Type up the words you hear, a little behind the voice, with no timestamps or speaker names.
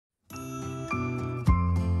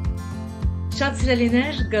Շատ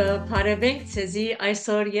սիրելիներ, կբարևենք ցեզի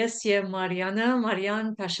այսօր ես եւ Մարիանը, Marian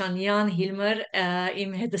Pachanian Hilmer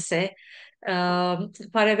իմ հետս է։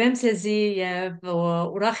 Բարևեմ ցեզի եւ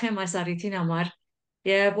ուրախ եմ այս առիթին համար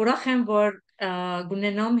եւ ուրախ եմ որ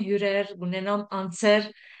գունենամ հյուրեր, գունենամ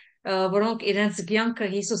անձեր, որոնք իրենց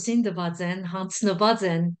կյանքը Հիսուսին դված են, հանձնված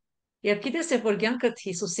են եւ գիտես որ կյանքը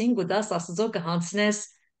Հիսուսին գուտաս Աստծո կհանձնես,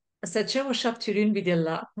 ասա չէ որ շատ թյուրին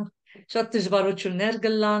վիդելա շատ դժվարություններ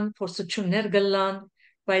գլան, փորձություններ գլան,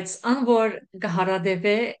 բայց անոր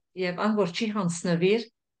կհարադեվե եւ անոր չի հանցնվիր,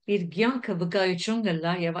 իր կյանքը վկայություն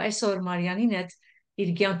գլա եւ այսօր Մարիանին հետ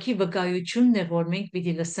իր կյանքի վկայությունն է, որ մենք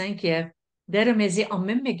պիտի լսենք եւ դերը մեզի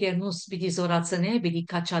ամեն մեկերնուս պիտի զորացնե, պիտի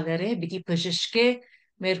քաչալերե, պիտի բժշկե,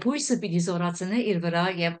 մեր հույսը պիտի զորացնե իր վրա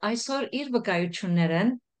եւ այսօր իր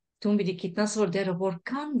վկայություններն դու պիտի գիտնաս որ դերը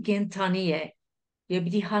որքան գենթանի է եւ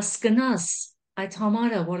պիտի հասկնաս այդ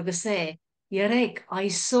համարը որ գսե երեք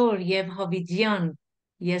այսօր եւ հավիդյան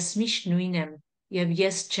ես միշտ նույն եմ եւ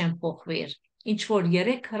ես չեմ փոխվիր ինչ որ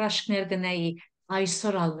երեք հրաշքներ գնայի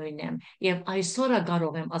այսօր ալ նույն եմ եւ այսօրը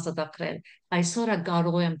կարող եմ ազատագրել այսօրը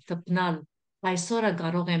կարող եմ տպնալ այսօրը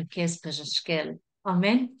կարող եմ քեզ բժշկել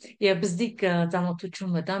ամեն եւ բզդիկ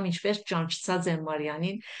ծանոթություն մտամ ինչպես ճանչծած եմ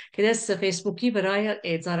Մարիանին գիտես Facebook-ի վրա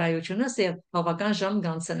է ծառայությունս եւ բավական ժամ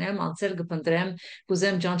գանցնեմ անցել կփնտրեմ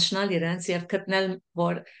կուզեմ ճանչնալ իրենց եւ գտնել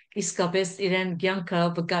որ իսկապես իրեն կյանքը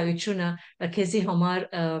վկայությունը քեզի համար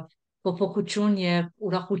փոփոխություն եւ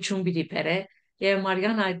ուրախություն պիտի բերե եւ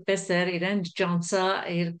Մարիան այդպես էր իրեն ճանցա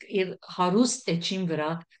իր հարուստ էջին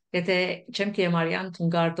վրա եթե չեմ թե Մարիան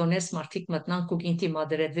թունգարտոնես մարտիկ մտնան կուկինտի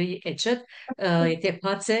մադրեդի էջետ եթե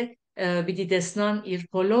բաց է պիտի տեսնան իր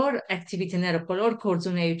բոլոր activity-ները, բոլոր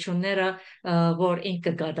գործունեությունները, որ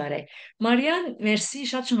ինքը կդարե։ Մարիան, մերսի,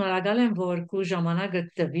 շատ շնորհակալ եմ, որ քու ժամանակը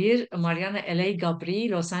տվիր, Մարիանը LA Գաբրի,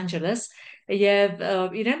 Լոս Անջելես, եւ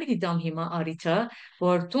իրեն պիտի դամ հիմա արիթը,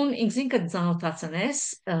 որ դու ինքնին ծանոթացնես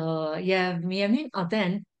եւ միևնույն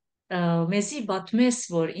ադեն մեզի բատմես,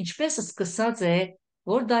 որ ինչպես սկսած է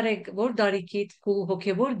որ դարիքիդ քու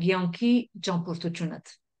հոգեվոր ցանկի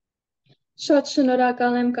ճամփորդությունդ Շատ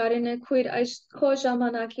շնորհակալ եմ Կարինե քույր այս քո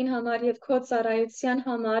ժամանակին համար եւ քո ծառայության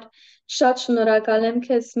համար շատ շնորհակալ եմ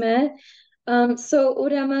քեզ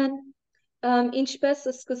ուրեմն ինչպես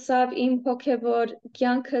սկսավ իմ հոգեվոր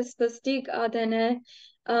կյանքս բստիկ ադենե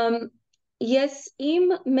ես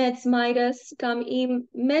իմ մեծ մայրս կամ իմ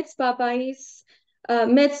մեծ բաբայիս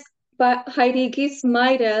մեծ հայրիկիս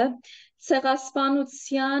մայրը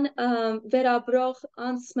ցեղասպանության վերաբրող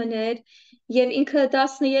անձմներ եւ ինքը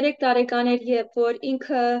 13 տարեկան էր երբ որ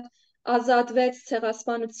ինքը ազատվեց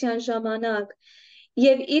ցեղասպանության ժամանակ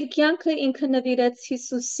եւ իր կյանքը ինքը նվիրեց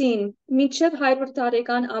Հիսուսին մինչեւ 100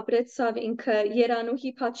 տարեկան ապրեցավ ինքը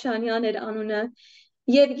Երանուհի Pachanian էր անունը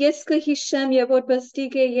եւ ես կհիշեմ եւ որ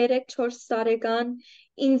բստիկ է 3-4 տարեկան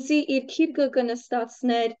ինձի իր քիրկը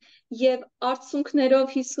կնստացներ եւ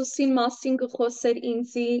արցունքներով Հիսուսին մասին կխոսեր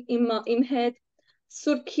ինձի իմ հետ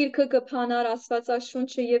Սուրբ քիրկը կփանար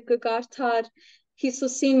Աստվածաշունչը եւ կկարդար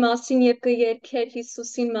Հիսուսին մասին եւ կերգեր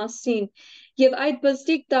Հիսուսին մասին եւ այդ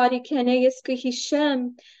բստիկ տարիքն է ես կհիշեմ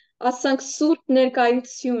ասանք սուրբ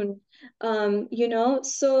ներկայություն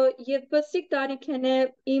եւ բստիկ տարիքն է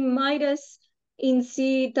իմ մայրս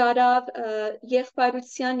ինձի դարավ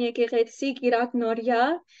եղբայրության եկեղեցի Գիրակնորյա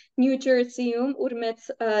Նյու Ջերսիում ուր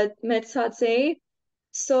մեծած էի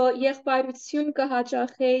եղբայրություն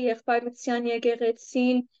կհաճախե եղբայրության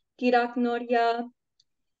եկեղեցին Գիրակնորյա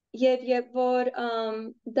եւ որ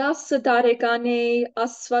 10 տարեկան էի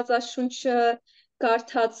Աստվածաշունչը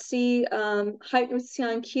կարդացի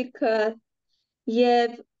հայտնության քիրքը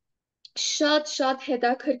եւ շատ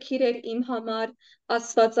հետաքրքիր էր իմ համար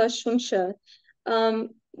Աստվածաշունչը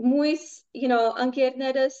մույս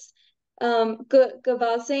անկերներս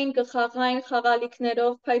կվազեին կխաղային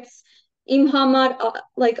խաղալիքներով բայց իմ համար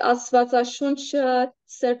Աստվածաշունչը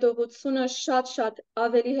սերտողությունը շատ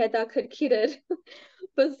ավելի հետաքրքիր էր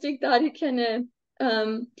բստիկ տարիքն է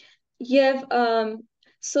եւ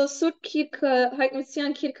սուրբ քիրքը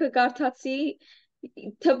հայտնության քիրքը կարդացի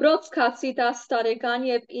դբրոց կացի 10 տարեկան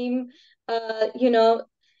եւ իմ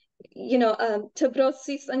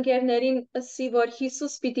դբրոցիս ընկերներին ասի որ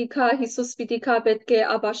Հիսուս պիտի կա պետք է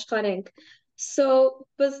ապաշխարենք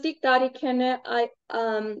բստիկ տարիքն է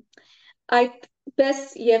այդպես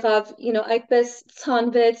եղավ այդպես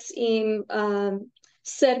ցանվեց իմ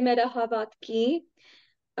սերմերը հավատքի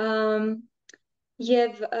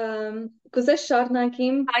եւ կուզես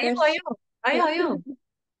շարունակեմ այո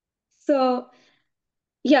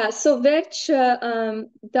վերջը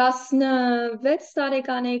 16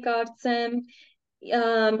 տարեկան էի կարծեմ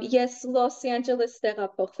ես Լոս Անջելես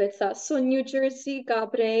տեղափոխվեցա Նյու Ջերսի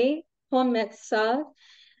Գաբրեի մեծացավ,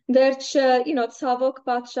 վերջը, ցավոք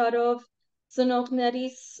պատճառով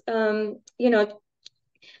ծնողներիս,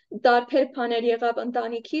 տարբեր բաներ եղավ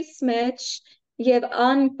ընտանիքիս մեջ, եւ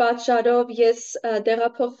ան պատճառով ես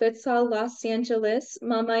տեղափոխվեցա Լոս Անջելես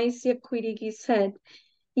մամայիս եւ քույրիկիս հետ,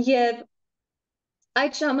 եւ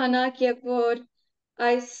այդ ժամանակ, երբ որ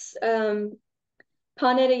այս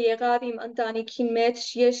բաները եղավ իմ ընտանիքի մեջ,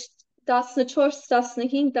 ես 14,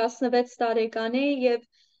 15, 16 տարեկան էի եւ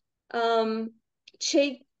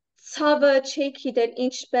ցավը չի գիտեր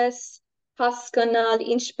ինչպես հասկանալ,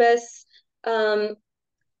 ինչպես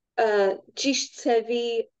ճիշտ ցևի,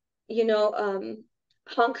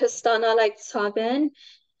 հանգստանալ այդ ցավեն,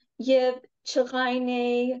 եւ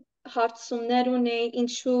չղայնեի, հարցումներ ունեի,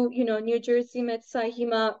 ինչու, Նյու Ջերսի մեծա,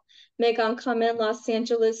 հիմա մեկ անգամ են Լոս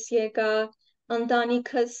Անջելես եկա,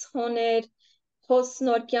 ընտանիքս հոներ, հոս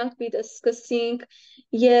նոր կյանք պիտի սկսենք,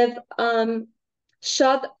 եւ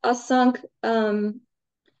շատ ասանք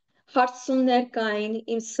հարցումներ կային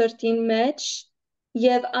իմ սրտին մեջ,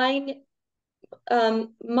 եւ այն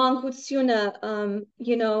մանկությունը,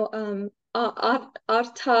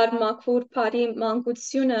 արդար մաքուր բարի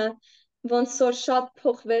մանկությունը ոնց որ շատ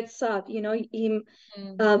փոխվեցավ, իմ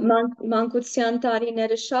մանկության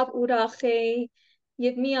տարիները շատ ուրախ էի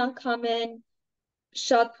եւ մի անգամ են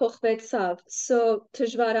շատ փոխվեցավ,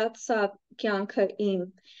 դժվարացավ կյանքը իմ,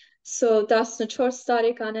 14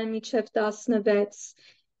 տարեկանն մինչև 16,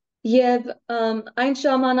 եւ այն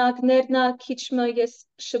ժամանակներն քիչ մը ես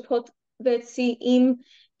շփոթվեցի իմ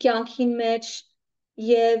կյանքին մեջ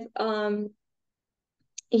եւ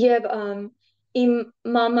իմ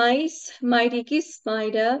մամայիս մայրիկիս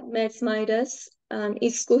մայրը, մեծ մայրս,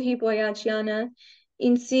 Իսկուհի Բոյաջյանը,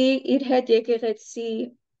 ինձի իր հետ եկեղեցի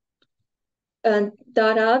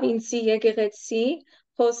դարավ, ինձի եկեղեցի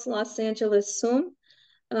հոս Լոս Անջելեսում,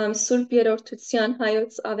 Սուրբ Երրորդության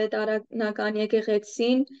հայոց ավետարանական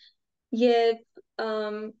եկեղեցին, եւ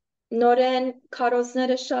նորեն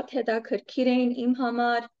քարոզները շատ հետաքրքիր էին իմ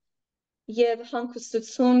համար եւ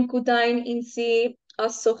հանգստություն կուտային ինձի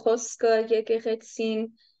Աստծո խոսքը եկեղեցին,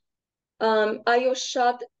 այո,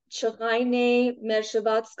 շատ չղայն էի,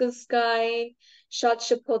 մերժված կզգայի, շատ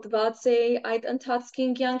շփոթված էի այդ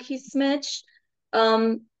ընթացքին կյանքիս մեջ,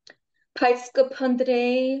 բայց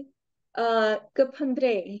կփնտրեի,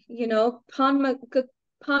 բան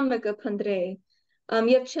մը կփնտրեի,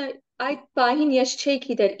 եւ այդ պահին ես չէի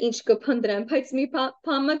գիտեր ինչ կփնտրեմ, բայց մի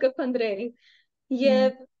բան մը կփնտրեի,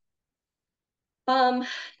 եւ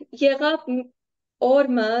եղավ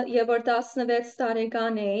օրը, երբ որ 16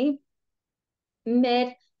 տարեկան էի,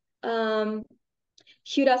 մեր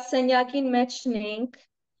հյուրասենյակին մեջն էինք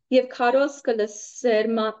եւ քարոզ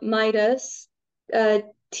կլսեր մայրս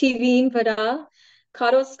TV-ին վրա,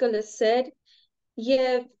 քարոզ կլսեր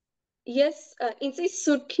եւ ես ինձի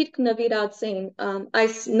Սուրբ Գիրք նվիրած էին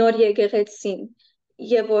այս նոր եկեղեցին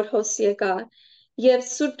եւ որ հոս եկա եւ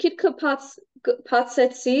Սուրբ Գիրքը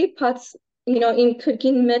բացեցի, իմ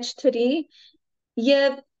քրկին մեջ թրի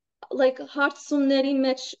եւ հարցումների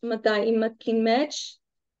մեջ մտա իմ մտքին մեջ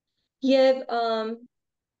եւ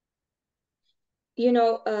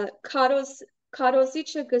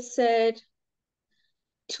քարոզիչը գսեր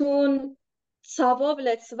տուն ցավով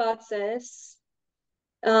լեցված ես,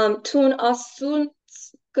 տուն Աստծուն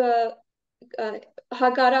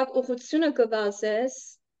հակառակ ուղղությունը կվազես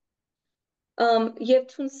եւ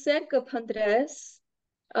տուն սեր կփնտրես,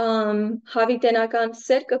 հավիտենական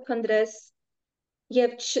սեր կփնտրես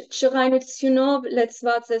եւ չղայնությունով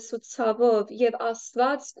լեցված ես ու ցավով եւ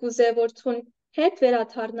Աստված կուզե որ դու հետ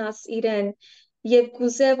վերադառնաս իրեն եւ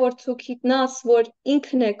կուզե որ դու գիտնաս որ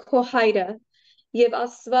ինքն է քո հայրը եւ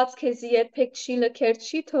Աստված քեզի երբեք չի լքեր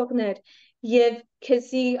չի թողներ եւ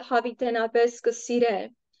քեզի հավիտենապես կսիրե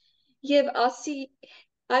եւ ասի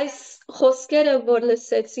այս խոսքերը որ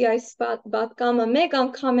լսեցի այս պատկամը մեկ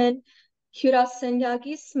անգամ են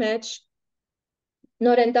հյուրասենյակիս մեջ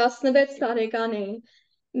նորեն 16 տարեկան էի,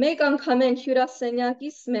 մեկ անգամ են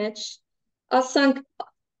հյուրասենյակիս մեջ, ասանք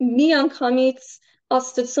մի անգամից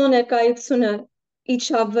Աստծո ներկայությունը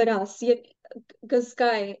իջավ վրաս եւ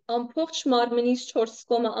գզգայի ամբողջ մարմնից 4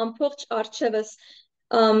 կողմը ամբողջ արջևս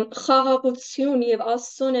խաղաղություն եւ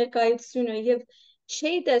Աստծո ներկայությունը եւ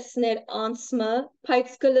չի տեսներ անցմը,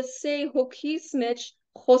 բայց կլսեի հոգիս մեջ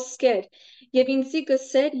խոսքեր եւ ինձի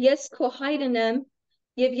գսեր ես քո հայրն եմ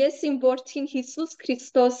եւ ես իմ որդին Հիսուս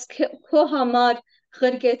Քրիստոս քո համար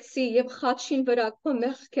ղրգեցի եւ խաչին վրա քո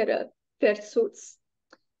մեղքերը վերցուց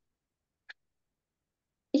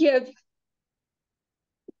եւ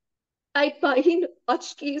այդ պահին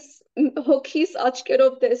հոգիս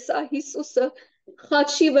աչքերով տեսա Հիսուսը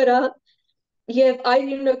խաչի վրա եւ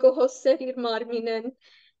այլինը կհոսեր իր մարմինեն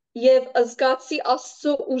եւ զգացի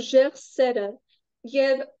Աստծո ուժեղ սերը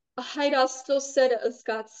եւ Հայր Աստծո սերը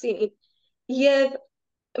զգացի եւ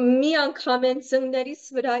մի անգամ են ծնկներիս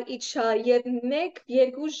վրա իջա եւ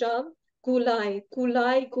 1-2 ժամ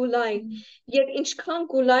գուլայ եւ ինչքան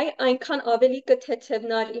գուլայ այնքան ավելի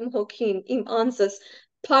կթեթևնար իմ հոգին իմ անձս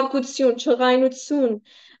փառքություն չղայնություն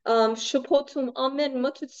շփոթում ամեն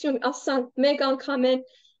մթություն ասանք մեկ անգամ են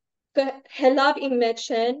հելավ իմ մեջ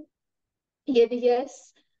են եւ ես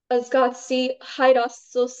զգացի Հայր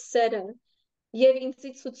Աստծո սերը եւ ինձ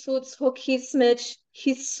ցույց հոգիս մեջ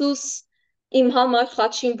Հիսուս իմ համար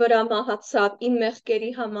խաչին վրա մահացավ իմ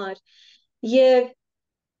մեղքերի համար եւ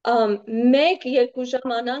 1-2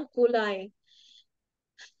 ժամանակ գուլայ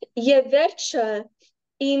եւ վերջը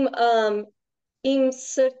իմ իմ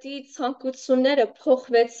սրտի ցանկությունները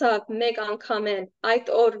փոխվեցավ մեկ անգամ են այդ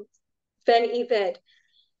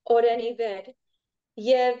օրեն ի վեր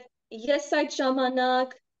եւ ես այդ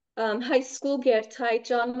ժամանակ high school գերտայ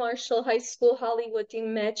John Marshall High School Hollywood-ի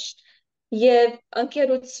մեջ եւ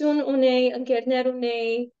ընկերություն ունեի ընկերներ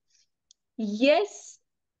ունեի ես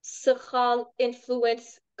սխալ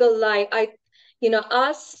influence գլայ այդ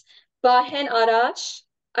as բահեն առաջ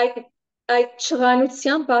այդ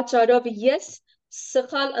չղանության պատճառով ես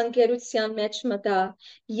սխալ ընկերության մեջ մտա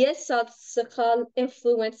ես սխալ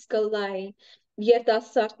influence գլայ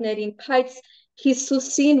երիտասարդներին բայց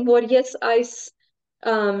Հիսուսին որ ես այս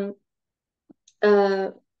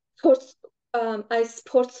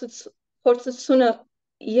փորձությունը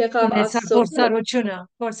եղավ ունեցա Աստծո փորձառությունը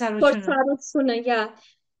փորձառությունը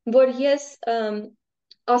որ ես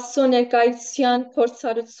Աստծո ներկայության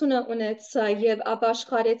փորձառությունը ունեցա եւ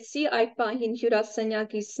ապաշխարեցի այդ պահին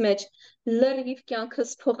հյուրասենյակիս մեջ լրիվ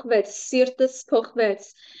կյանքս փոխվեց սիրտս փոխվեց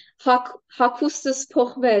հագուստս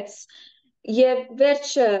փոխվեց եւ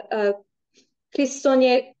վերջը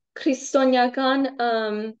քրիստոնեական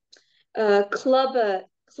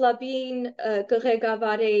կլաբին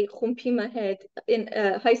գղեկավարեի խումբի հետ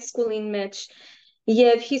high school-ին մեջ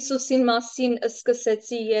եւ Հիսուսին մասին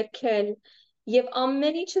սկսեցի երգել եւ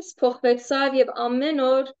ամեն ինչս փոխվեցավ եւ ամեն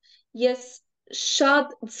օր ես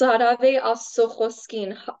շատ ծարավեի Աստծո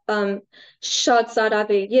խոսքին շատ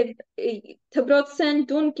ծարավեի եւ դպրոցեն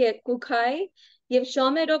դուն գուքայ եւ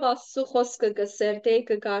ժամերով Աստծո խոսքը գսերդեի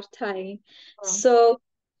գգարթայի so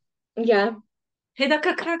yeah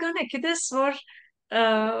հետաքրքրական է գիտես որ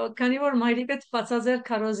քանի որ մայրիկդ բացածեր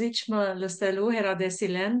քարոզիչ մը լսելու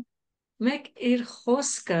հերադեսիլեն մեկ իր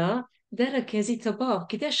խոսքը դերը քեզի տպավ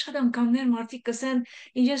գիտես շատ անգամներ մարդիկ կսեն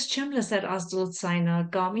ես չեմ լսեր Աստծո ցայնը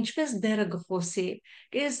կամ ինչպես դերը գխոսի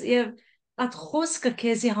ես եւ այդ խոսքը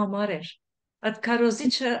քեզի համար էր այդ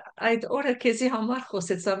քարոզիչը այդ օրը քեզի համար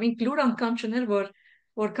խոսեցավ ինք լուր անգամ չներ որ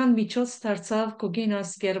որքան միջոց դարձավ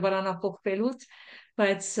կուգինաս գերբարանափոխվելուց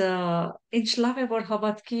բայց ինչ լավ է որ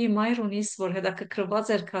հավատքի մայր ունիս որ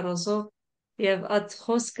հետաքրքրված էր քարոզով եւ այդ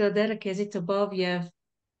խոսքը դերը քեզի տպավ եւ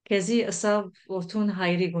քեզի ասավ որդուն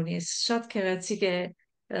հայրիկ ունիս շատ քեղեցիկ է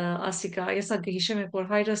ասիկա ես ագիշեմ որ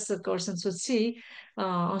հայրս կորսնցուցի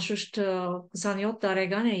անշուշտ 27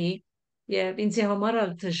 տարեկան էի եւ ինձ համար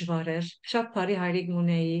էլ դժվար էր շատ բարի հայրիկ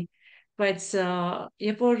ունեի բայց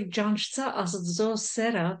երբ որ ջանչցա Աստծո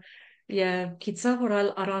սերը եւ գիտա որ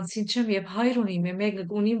առանցին չեմ եւ հայր ունիմ մեկ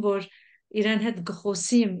ունիմ որ իրեն հետ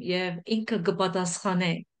գխոսիմ եւ ինքը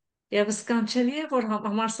կպատասխանե Եվ սկանչելի է, որ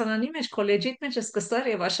համալսարանի մեջ, քոլեջի մեջ սկսար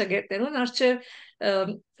եւ աշակերտներուն արչեւ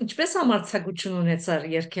ինչպես համարձակություն ունեցար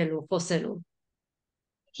երկելու, խոսելու։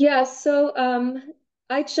 yeah so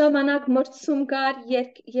այդ ժամանակ մրցում կար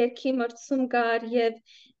երկի մրցում կար եւ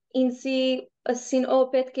ինձի ասին օ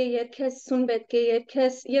պետք է երկես սուն պետք է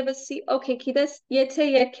երկես եւ ասի okay գիտես եթե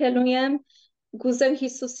երկելու եմ գուզեմ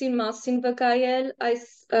Հիսուսի մասին վկայել այս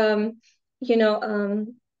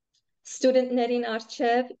student-ներին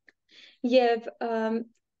արչեւ եւ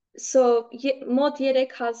so մոտ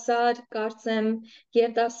 3000 կարծեմ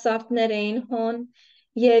երիտասարդներ էին հոն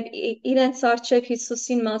եւ իրենց արչեւ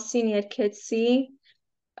Հիսուսին մասին երգեցի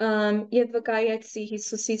եւ վկայեցի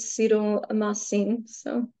Հիսուսի սիրո մասին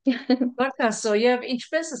so Բարձրացո եւ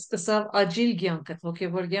ինչպես սկսավ աջիլ կյանքդ,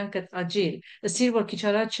 ոգեվոր կյանքդ աջիլ։ Ասիր որ քիչ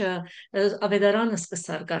առաջ ավետարանը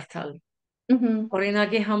սկսար գարթալ։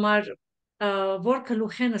 Օրինակի համար որ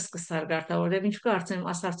գլուխեն սկսար գարտա որովհետև ինչ կարծեմ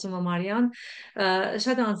ասարցումը Մարիան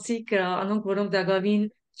շատ անցիկ անոնք որոնք դակավին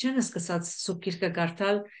չեն սկսած սուբկիրկը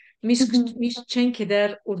գարտալ միշտ չեն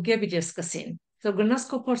գիտեր ուրգե բիջե սկսին so գնաս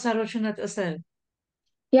քո փորձառությունը ասել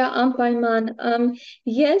անպայման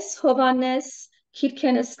ես Հովանես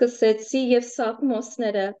քիրքեն սկսեցի եւ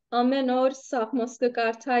սաղմոսները ամեն օր սաղմոս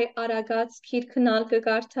կգարթայ արագած քիրքնալ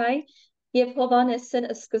կգարթայ եւ Հովանեսեն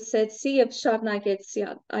սկսեցի եւ շարունակեցի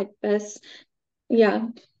այդպես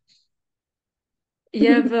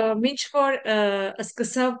Եվ ինչ որ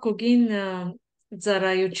սկսավ կուգին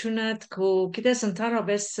ծառայությունը քո գիտես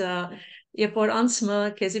ընդհանրապես երբ որ անցմը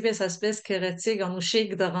քեզի պես ասպես քեղեցիկ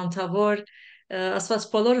անուշիկ դաղանթավոր ասված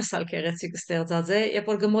բոլորս ալ քեղեցիկ ստեղծած է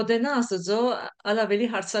երբ որ գմոդենա աստծո ալավելի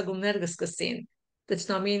հարցագումներ կսկսին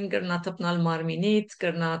դճնամին կրնաթփնալ մարմինիդ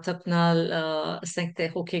կրնաթփնալ ասենք թե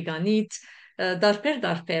հոգեգանիդ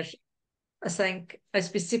դարբեր ասենք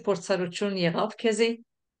այսպիսի փորձառություն եղավ քեզի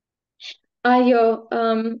Այո,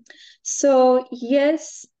 so ես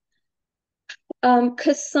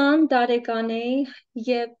 20 տարեկան էի,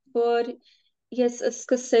 երբ որ ես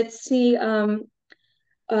սկսեցի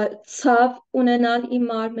ցավ ունենալ իմ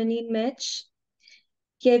մարմնի մեջ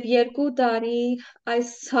եւ 2 տարի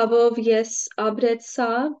այս ցավով ես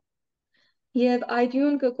ապրեցա եւ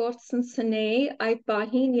այդյուն կգործընցնեի այդ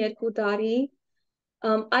պահին 2 տարի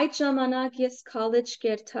այդ ժամանակ ես college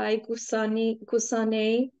կերտայի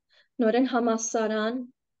գուսանեի նորեն համասարան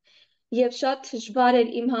եւ շատ դժվար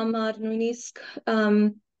էր իմ համար նույնիսկ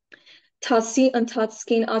թասի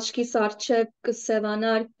ընթացքին աչքիս առջև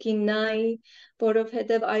կսևանար գինայի,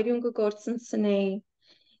 որովհետև այրուն կգործընցնեի։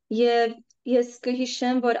 Եվ ես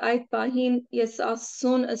կհիշեմ, որ այդ պահին ես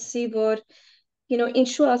Աստծուն ասի, որ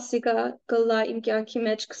ինչու ասիկա գլա իմ կյանքի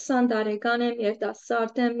մեջ 20 տարեկան եմ,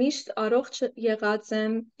 երիտասարդ եմ, միշտ առողջ եղած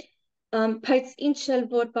եմ, բայց ինչ էլ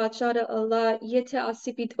որ պատճառը ըլլա, եթե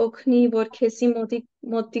ասի պիտ օգնի, որ քեզի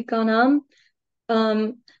մոտիկանամ,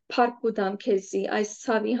 փառք քեզի այս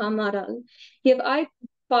ցավի համար եւ այդ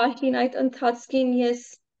պահին այդ ընթացքին ես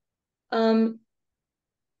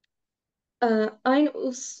այն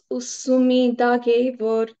ուսումի դակ էի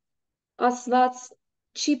որ Աստված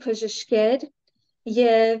չի բժշկեր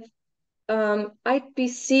եւ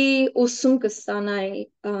այդպիսի ուսում կստանայի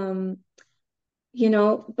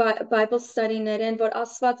Bible study-ներեն որ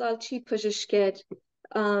Աստված ալ չի բժշկեր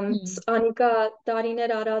անիկա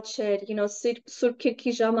տարիներ առաջ էր, Սուրբ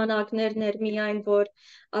Քիրքի ժամանակներն էր միայն, որ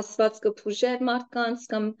Աստված կփուժեր մարդկանց,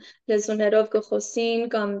 կամ լեզուներով կխոսին,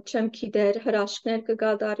 կամ չեմ գիտեր հրաշքներ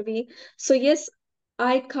կկատարվի։ So ես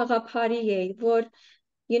այդ խաղափարի էի, որ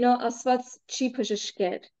Աստված չի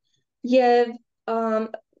բժշկեր։ Եվ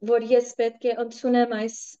որ ես պետք է ընդունեմ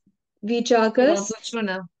այս վիճակս,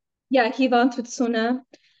 հիվանդությունը,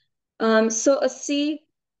 so ասի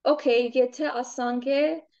Okay, եթե ասանք է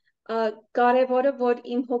կարևորը որ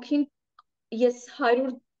իմ հոգին ես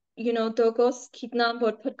 100% գիտնամ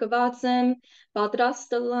որ փրկված եմ,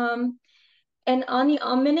 պատրաստ եմ, անի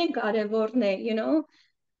ամենեն կարևորն է,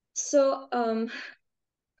 So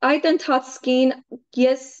այդ ընթացքին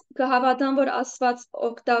ես կհավատամ որ Աստված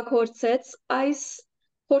օգտագործեց այս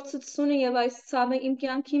փորձությունը եւ այս ցավը իմ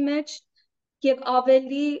կյանքի մեջ եւ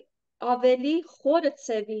ավելի խորը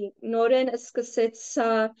ծևի նորեն սկսեցա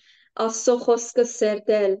Աստծո խոսքը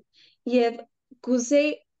սերտել եւ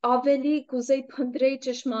գուզեի փնտրեի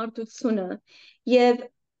ճշմարտությունը եւ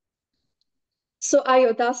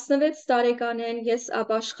այո 16 տարեկանեն ես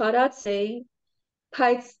ապաշխարած էի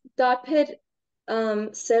բայց դարբեր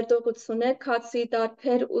սերտողություններ կացի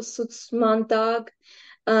դարբեր ուսուցման տակ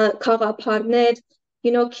խաղապարներ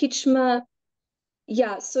քիչմը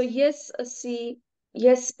so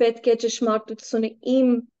ես պետք է ճշմարտությունը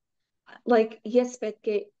ես պետք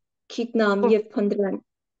է գիտնամ եւ փնտրեմ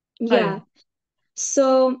so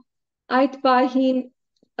այդ պահին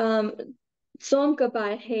ծոմ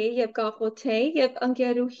կբայհեի եւ կաղոթեի եւ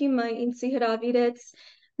ընկերուհիմը ինձ հրավիրեց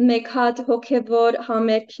մեկ հատ հոգեվոր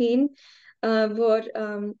համերգին որ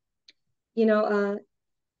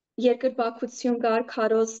երկրպագություն կար,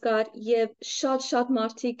 քարոզ կար եւ շատ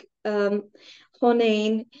մարդիկ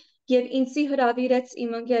հոնեին եւ ինձի հրավիրեց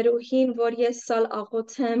իմ ընկերուհին, որ ես սալ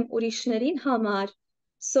աղոթեմ ուրիշներին համար,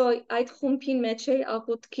 so այդ խումբին մեջ էի,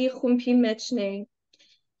 աղոթքի խումբի մեջն էի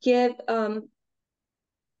եւ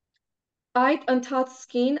այդ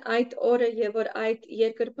ընթացքին, այդ օրը եւ որ այդ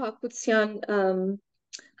երկրպագության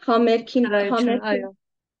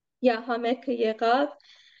համերգը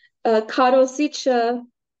եղավ քարոզիչը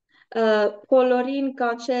բոլորին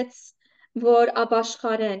կանչեց որ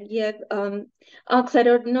ապաշխարեն եւ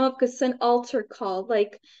անգլերենով կսեն altar call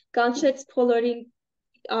կանչեց բոլորին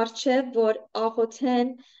առջև որ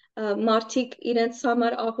աղոթեն մարդիկ իրենց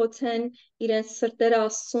համար աղոթեն իրենց սրտերը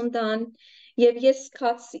Աստծուն տան եւ ես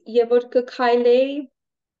եւ որ կքայլեի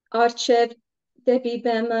առջև դեպի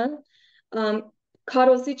բեմը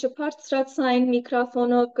քարոզիչը բարձրացային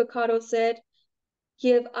միկրոֆոնով կքարոզեր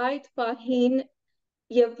եւ այդ պահին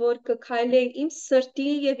եւ որ կքայլեի իմ սրտի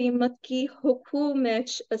եւ իմ մտքի հոգու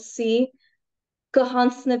մեջ ասի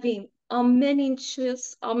կհանձնվի ամեն ինչս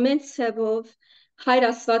ամեն ցևով Հայր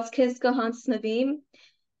Աստված քեզ կհանձնվի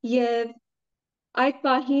եւ այդ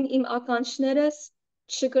պահին իմ ականջներս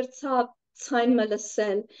չգրցավ ցայնը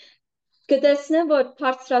լսել։ Կտեսնեմ, որ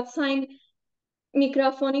բարձրացայն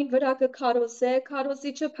միկրոֆոնի վրա կքարոզե,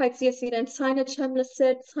 քարոզիչը, բայց ես իրեն ցայնը չեմ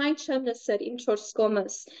լսեր, ցայն չեմ լսեր իմ 4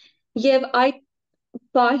 կողմս։ Եվ այդ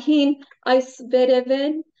պահին այս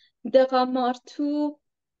վերևեն դղամարդու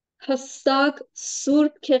հստակ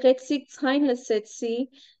սուրբ քեղեցիկ ցայն լսեցի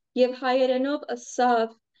եւ հայերենով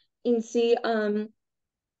ըսավ ինձի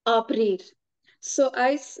ապրիր։ So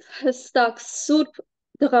այս հստակ սուրբ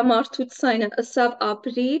դղամարդու ցայնը ըսավ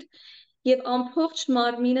ապրիր եւ ամբողջ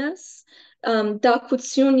մարմինս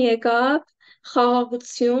դակություն եկավ,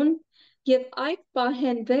 խաղաղություն եւ այդ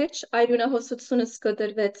պահեն վերջ այրունահոսությունս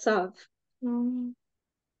կդրվեցավ,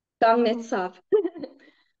 կանգնեցավ։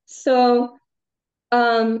 So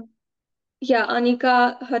անիկա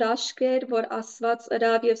հրաշք էր, որ Աստված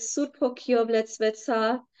ըրավ եւ Սուրբ Հոգիով լեցվեցա,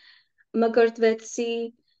 մկրտվեցի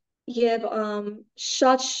եւ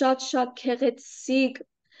շատ քեղեցիկ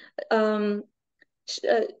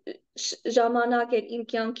ժամանակ էր իմ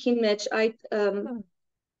կյանքի մեջ այդ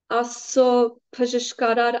Աստծո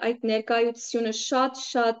բժշկարար այդ ներկայությունը շատ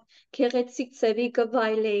քեղեցիկ ծևի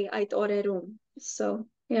կվայելեի այդ օրերում։ So,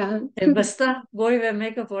 yeah. Վստահ որևէ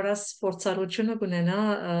մեկը, որ աս փորձառությունը կունենա,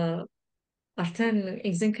 արդեն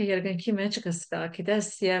ինքնին երկնքի մեջ կստա, գիտես,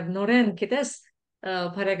 եւ նորեն, գիտես,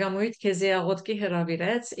 բարեկամույթ քեզի աղոթքի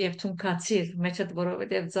հրավիրեց եւ թունքացիր մեջդ,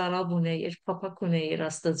 որովհետեւ ծարավ ունեիր, փափակ ունեիր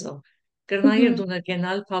Աստծո։ Կրնայիր դու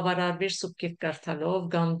նկենալ բավարարվիր սուբկիր կարդալով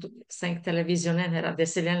կամ սենք տելևիզիոնեն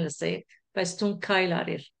հրադեսիլեն լսեիր, բայց թուն քայլ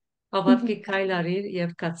արիր։ Ավարտքի քայլ արիր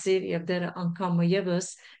եւ կացիր եւ դերը անգամ եւս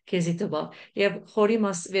քեզի տվա։ Եվ խորի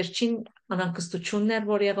մաս վերջին անակստությունն էր,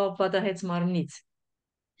 որ եղավ պատահեց մարմնից։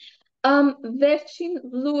 Վերջին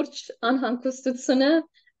լուրջ անհանգստությունը,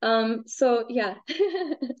 so yeah.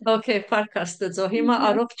 Okay, պարկաստծո։ Հիմա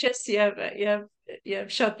առողջ ես եւ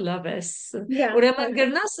շատ լավ ես։ Yeah, Ուրեմն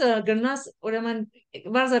գրնաս, ուրեմն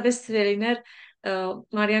բարձրապես թվերիներ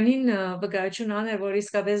Մարիանին վկայություն աներ, որ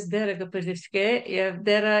իսկապես դերը կպրդիվկե եւ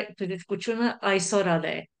դերը պրդիվկությունը այսօր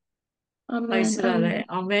է։ amen, Այսօր է։ amen.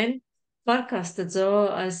 Ամեն։ Պարկաստծո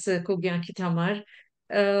այս կուգյանքի համար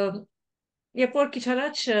երբ որ քիչ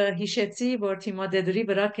առաջ հիշեցի, որ թիմադեդրի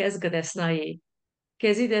վրա քեզ գտեսնայի,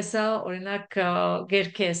 քեզի դեսա օրինակ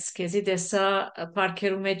գերքես, քեզի դեսա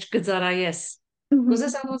парքերու մեջ գծարայես,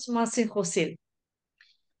 կուզես ամոց մասին խոսիլ։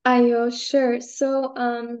 Այո, sure. So,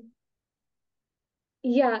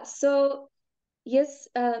 yeah, so yes,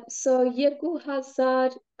 so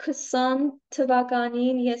 2020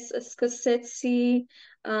 թվականին ես սկսեցի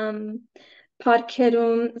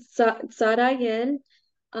парքերում ծարայել,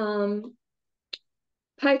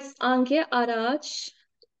 բայց անգե առաջ,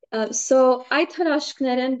 so այդ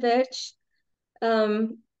հրաշքներն վերջ,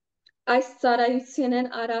 այս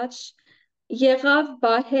ծարայությունն առաջ եղավ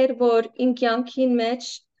բահեր, որ իմ կյանքին մեջ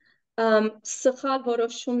սխալ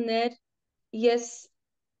որոշումներ ես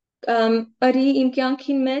արի իմ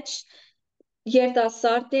կյանքին մեջ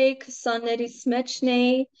երիտասարդ էի, 20-ներից մեջն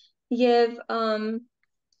էի եւ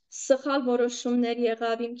սխալ որոշումներ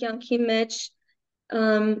եղավ իմ կյանքի մեջ,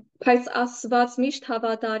 բայց Աստված միշտ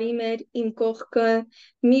հավատարիմ էր իմ կողքը,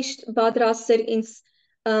 միշտ պատրաստ էր ինձ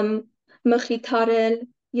մխիթարել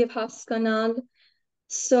եւ հասկանալ,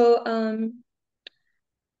 so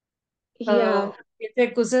yeah. Եթե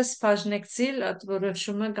կուզես բաժնեկցիլ այդ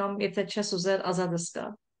որոշումը կամ եթե չես ուզեր ազատս կա։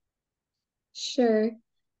 Sure.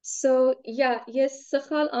 So, yeah, ես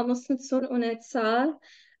սխալ ամուսնություն ունեցա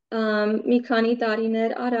մի քանի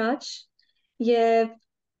տարիներ առաջ եւ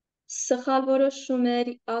սխալ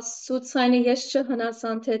որոշումներ Աստծո ցայնը ես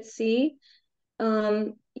չհնազանդեցի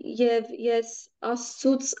եւ ես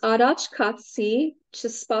Աստծուց առաջ քացի,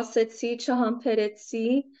 չսպասեցի, չհամբերեցի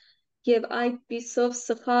եւ այդ պիսով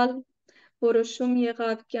սխալ որոշում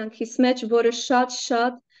եղավ կյանքիս մեջ, որը շատ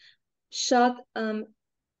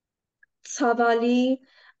ցավալի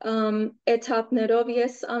էթապներով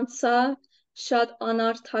ես անցա, շատ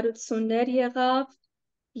անարդարություններ եղավ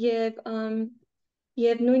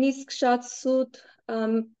եւ նույնիսկ շատ սուտ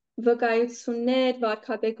վկայություններ,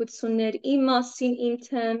 վարքաբեկություններ իմ մասին, իմ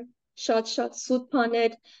թեմ, շատ սուտ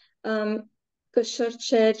բաներ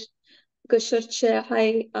կշրջե հայ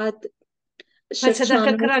այդ Բայց շրջանում։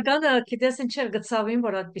 հետաքրքրականը գիտես ինչեր գծավին,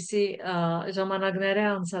 որ այդպիսի ժամանակները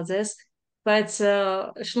անցած ես, բայց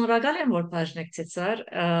շնորհակալ եմ, որ բաժնեկցեցար,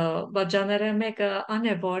 բաժաները մեկը ան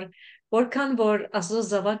է, որ որքան որ Աստծո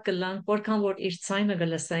զավակ կլանք, որքան որ իր ցայնը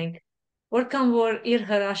կլսենք, որքան որ իր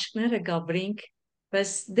հրաշքները գաբրինք,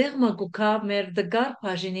 բայց դեղ մգուկա մեր դգար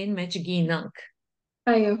բաժինին մեջ գինանք։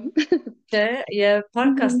 Այո։ Չէ, եւ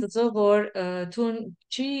փառք որ թուն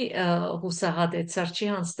չի հուսահատեցար, չի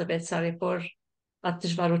հանձնվեցար, որ այդ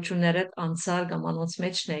դժվարություններդ անցար կամ անոնց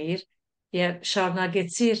մեջն էիր եւ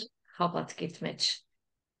շարունակեցիր հավատքիդ մեջ։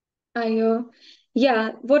 Այո,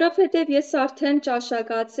 որովհետև ես արդեն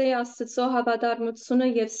ճաշակած էի Աստծո հավատարմությունը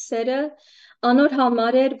եւ սերը, անոր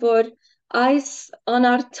համար էր, որ այս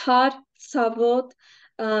անարդար ցավոտ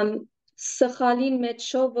սխալին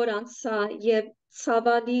մեջով որ անցա եւ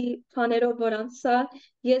ցավալի բաներով որ անցա,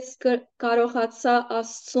 ես կարողացա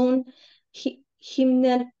Աստծուն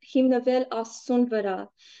հիմնվել Աստծուն վրա,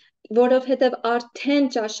 որովհետև արդեն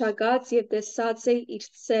ճաշակած եւ տեսած էի իր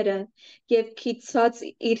սերը եւ գիտած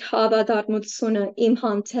իր հավատարմությունը իմ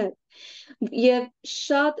հանդեպ եւ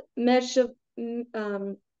շատ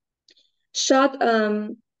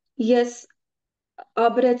ես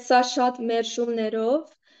ապրեցա շատ մերժումներով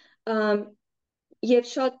եւ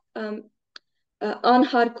շատ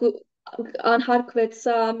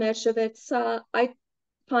անհարգվեցա, մերժվեցա, այդ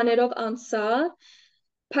բաներով անցա,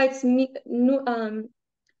 բայց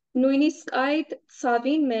նույնիսկ այդ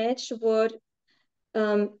ցավին մեջ, որ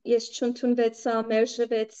ես չընդունվեցա,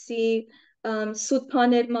 մերժվեցի, սուտ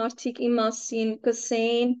բաներ մարդիկ իմ մասին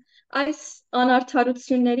կսեին, այս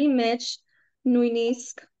անարդարությունների մեջ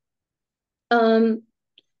նույնիսկ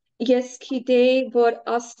ես գիտեի, որ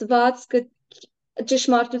Աստված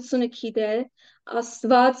ճշմարտությունը գիտե,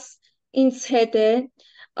 Աստված ինձ հետ է,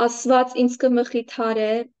 Աստված ինձ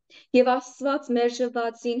կմխիթարե եւ Աստված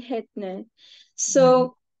մերժվածին հետն է։ So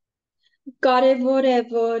կարևոր է,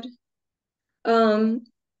 որ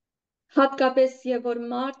հատկապես եւ որ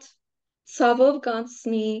մարդ ցավով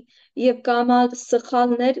կանցնի եւ կամալ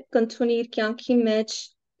սխալներ կընդունի իր կյանքի մեջ,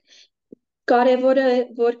 կարևոր է,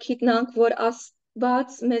 որ գիտնանք, որ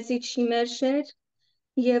Աստված մեզի չի մերժեր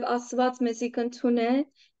եւ Աստված մեզի կընդունե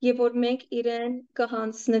եւ որ մենք իրեն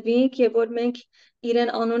կհանձնվենք եւ որ մենք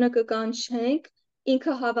իրեն անունը կկանչենք,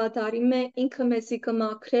 ինքը հավատարիմ է, ինքը մեզի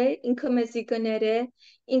կմաքրե, ինքը մեզի կներե,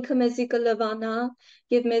 ինքը մեզի կլվանա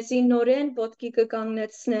եւ մեզի նորեն ոտքի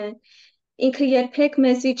կկանգնեցնե, ինքը երբեք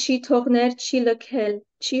մեզի չի թողներ,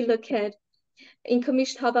 չի լքեր, ինքը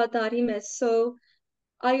միշտ հավատարիմ է, so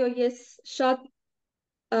այո, ես շատ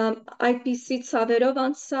այդպիսի ցավերով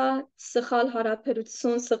անցա, սխալ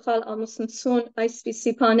հարաբերություն, սխալ ամուսնություն,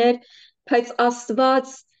 այսպիսի բաներ, բայց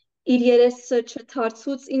Աստված իր երեսը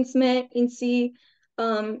չդարձուց ինձի,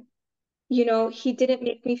 he didn't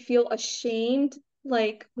make me feel ashamed,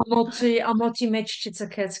 like ամոթի մեջ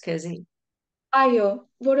չծքեց քեզի։ այո,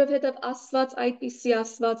 որովհետև Աստված այդպիսի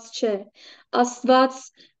Աստված չէ, Աստված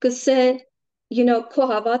կսե, քո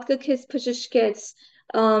հավատքը քեզ բժշկեց,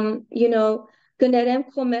 կներեմ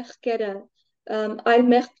քո մեղքերը, այլ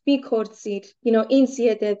մեղք մի կործիր, ինձ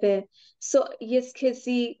ետևե, so ես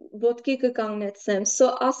քեզի ոտքի կկանգնեցեմ, so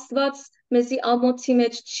Աստված մեզի ամոթի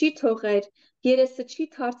մեջ չի թողեր, երեսը չի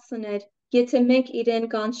դարձներ, եթե մենք իրեն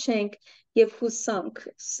կանչենք եւ հուսանք,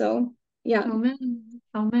 so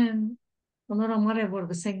Ամեն Անոր համար է, որ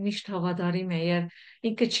գսենք միշտ հավատարիմ է եւ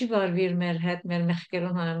ինքը չի վարվիր մեր հետ, մեր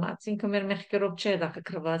մեղքերուն համեմատ, ինքը մեր մեղքերով չէ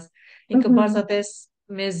դակրված, ինքը բարձրապես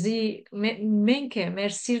մեզի մենք է,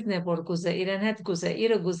 մեր սիրտն է որ գուզե, իրեն հետ գուզե,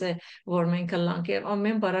 իրը գուզե, որ մենք լանք եւ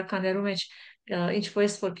ամեն բարականերու մեջ ինչ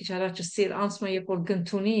որ քիչ առաջ սիր անցումը երբ որ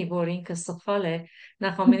գնթունի, որ ինքը սխալ է,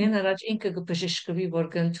 նախ ամենին առաջ ինքը կբժշկվի, որ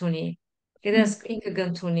գնթունի, գիտես ինքը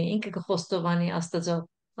գնթունի, ինքը կխոստովանի Աստծո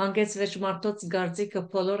անգեց վեճ մարդոց գարձիկը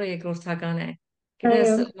բոլորը երկրորդական է։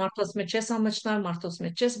 Գիտես մարդոց մեջ չես ամճնար, մարդոց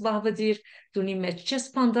մեջ չես բահվդիր, դունի մեջ չես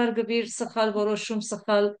փանդար գվիր, սխալ որոշում,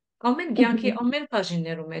 սխալ ամեն կյանքի ամեն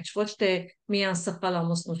բաժիններու մեջ, ոչ թե միան սխալ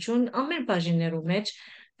ամուսնություն, ամեն բաժիններու մեջ,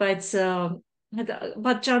 բայց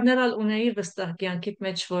պատճառներ ունեիր վստահ կյանքիդ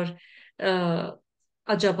մեջ, որ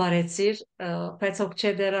աջաբարեցիր, բայց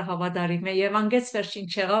օգչեդերը հավատարիմ է եւ անգեց վերջին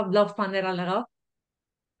չեղավ, լավ բաներ ալեղավ։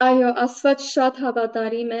 Այո, Աստված շատ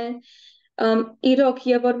հավատարիմ է, իրոք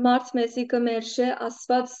եւ որ մարդ մեզի կմերժե,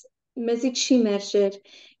 Աստված մեզի չի մերժեր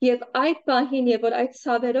եւ այդ պահին եւ որ այդ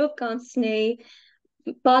ցավերով կանցնեի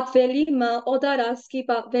պատվելիմը օդար ասկի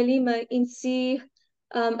պատվելիմը ինձի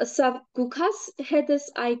սա գուքաս հետս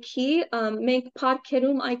այքի մենք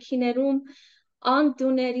парքերում այքիներում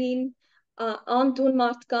անդուներին անդուն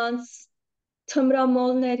մարդկանց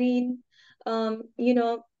թմրամոլներին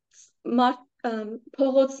մարդ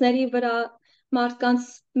փողոցների վրա մարդկանց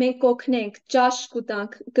մենք կօգնենք, ճաշ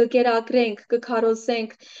կուտանք, կգերագրենք,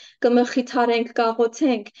 կքարոզենք, կմխիթարենք,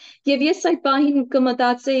 կաղոթենք եւ ես այդ պահին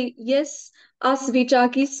կմտածեի ես այս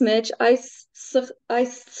վիճակից մեջ այս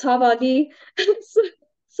ցավալի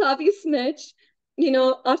ցավից մեջ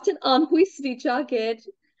արդեն անհույս վիճակ էր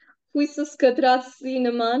հույսս կդրածի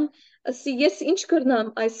նման ասի ես ինչ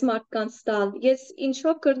կրնամ այս մարդկանց տալ ես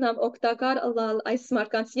ինչով կրնամ օգտակար ըլալ այս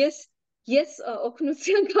մարդկանց ես yes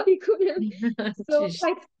օգնության կարիք ունեմ so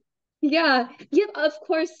ճիշտ։ yeah of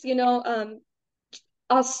course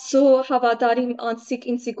Աստծո հավատարիմ անձիկ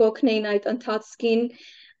ինձ կօգնեին այդ ընթացքին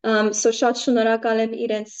so շատ շնորհակալ եմ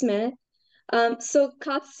իրենց մե so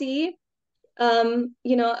կացի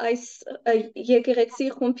այս եկեղեցի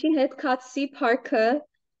խումբի հետ կացի парքը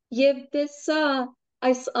եւ տեսա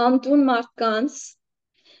այս անդուն մարդկանց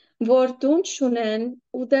որ դուն չունեն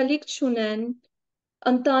ուդելիք չունեն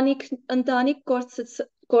ընտանիք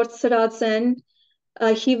գործրած են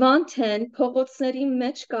հիվանդ են փողոցների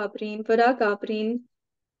մեջ գաբրին վրա գաբրին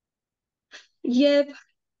եւ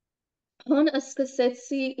հոն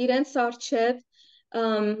սկսեցի իրենց արչեւ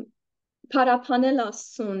փարապանել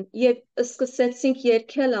Աստծուն եւ սկսեցինք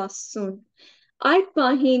երգել Աստծուն այդ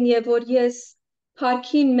պահին եւ որ ես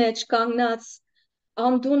парքին մեջ կանգնած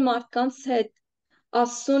անդուն մարդկանց հետ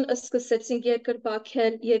Աստծուն սկսեցինք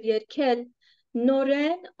երկրպագել եւ երգել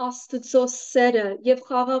նորեն Աստծո սերը եւ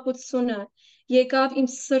խաղաղությունը եկավ իմ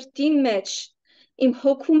սրտի մեջ իմ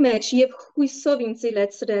հոգու մեջ եւ հույսով ինձ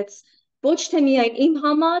իլեցրեց ոչ թե միայն իմ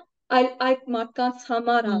համար այլ այդ մարդկանց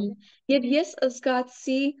համար եւ ես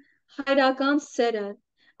զգացի հայրական սերը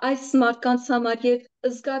այս մարդկանց համար եւ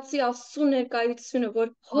զգացի Աստծո ներկայությունը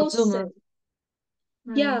որ հոս է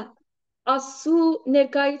yeah Աստծո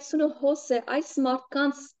ներկայությունը հոս է այս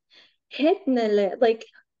մարդկանց հետնել է like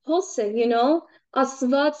հոս է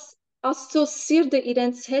Աստծո սիրտը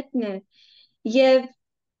իրենց հետն է եւ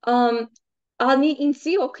անի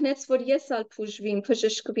ինձի օգնեց որ ես ալ փուժվիմ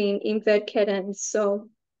բժշկվիմ իմ վերքերեն so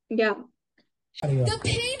yeah The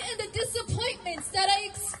pain and the disappointments that I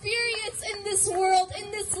experience in this world, in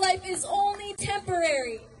this life, is only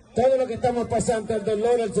temporary. Todo lo que estamos pasando, el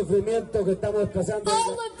dolor, el sufrimiento que estamos pasando,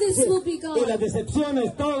 All of this will be y gone. las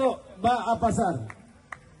decepciones, todo va a pasar.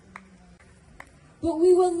 But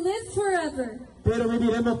we will live forever Pero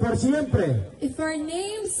viviremos por siempre. if our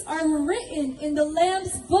names are written in the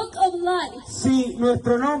Lamb's book of life. Si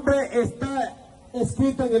nuestro nombre está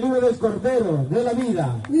escrito en el libro del Cordero de la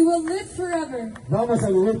vida, We will live forever vamos a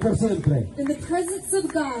vivir por siempre. in the presence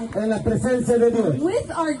of God, En la presencia de Dios.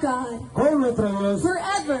 with our God, Con nuestro Dios.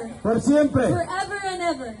 forever, Por siempre. forever and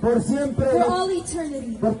ever, Por siempre. for all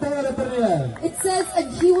eternity. Por toda la eternidad. It says,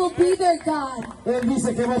 and He will be their God, Él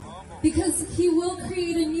dice que va, because He will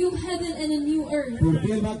create a new heaven and a new earth.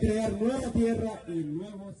 porque Él va a crear nueva tierra y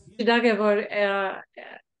nuevos cielos. Գիտակ է որ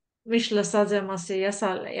միշտ լսած եմ ասի ես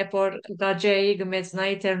ալ երբ որ գաջեի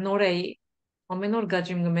գմեցնայի թեր նոր էի ամեն օր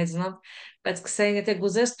գաջիմ գմեցնամ բայց կսեին եթե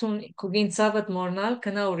գուզես տուն կուգին ցավդ մորնալ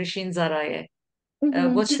կնա ուրիշին ծարայե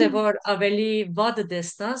ոչ թե որ ավելի վատ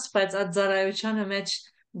դեսնաս բայց այդ ծարայությանը մեջ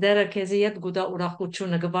դերը քեզի հետ գուտա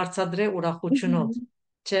ուրախությունը գվարցադրե ուրախությունով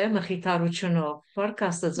չէ մխիթարությունով փառք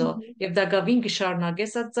Աստծո եւ դա գավին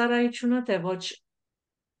կշարունակես այդ ծարայությունը թե ոչ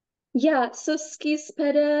yeah so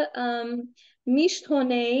սկիզբերը միշտ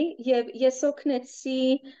հոնեի եւ ես օգնեցի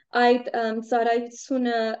այդ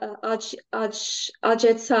ծառայությունը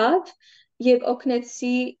աճեցավ եւ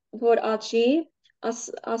օգնեցի որ աճի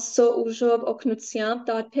Աստծո ուժով օգնությամբ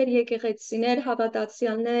տարբեր եկեղեցիներ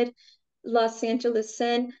հավատացյալներ Los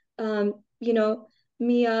Angeles-են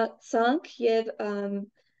միացանք եւ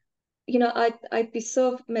այդ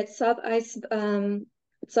պիսով մեծավ այս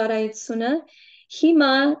ծառայությունը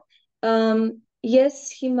հիմա yes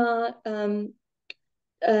հիմա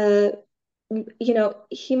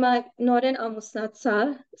հիմա նորեն ամուսնացա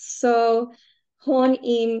so հոն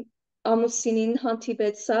իմ ամուսինին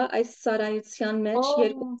հանդիպեցա այս ծառայության մեջ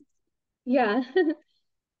yeah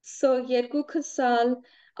so երկուքս ալ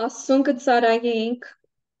Աստծուն կծառայեինք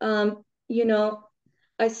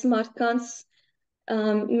այս մարդկանց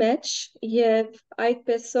մեջ եւ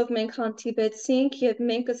այդպեսով մենք հանդիպեցինք եւ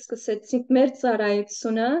մենք սկսեցինք մեր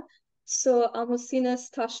ծառայությունը so ամուսինս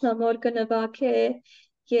տաշնամոր կնվագե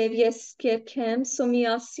եւ ես կերքեմ so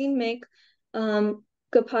միասին մենք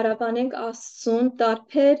կփարաբանենք Աստծուն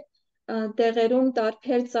տարբեր տեղերում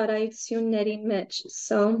տարբեր ծառայությունների մեջ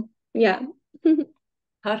so yeah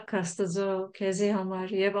Հարկ Աստծո քեզի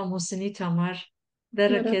համար եւ ամուսինիդ համար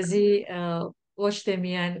դերը քեզի ոչ թե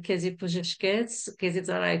միայն քեզի բժշկեց, քեզի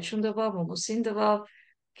ծառայություն տվավ, ամուսին տվավ,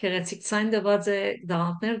 քեղեցիկ ցայն տված է,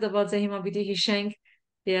 դահանտներ տված է հիմա պիտի հիշենք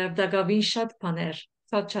եւ դակավին շատ բաներ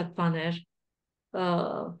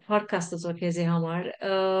Հարկ Աստծո քեզի համար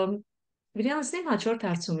Վիրանցնեմ հաջորդ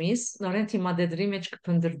հարցումից նորեն թիմադեդրի մեջ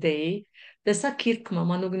կփնդրդեի տեսա քիրքմը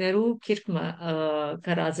մանուկներու քիրքմը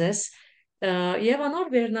գրածես եւ անոր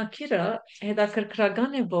վերնակիրը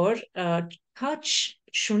հետաքրքրական է որ քաչ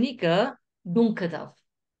շունիկը դուն կդավ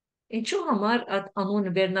ինչու համար այդ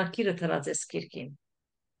անոնը վերնակիրը դրածես քիրքին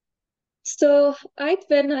So այդ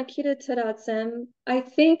վերնակիրը դրած եմ I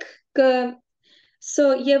think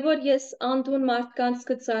Եվ որ ես անդուն մարդկանց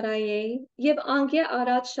կծարայեի, եւ անգե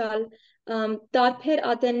առաջալ տարբեր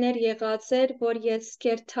ադեններ եղած էր, որ ես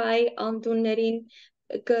կերթայի անդուններին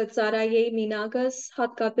կծարայեի մինագս,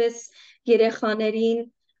 հատկապես երեխաներին,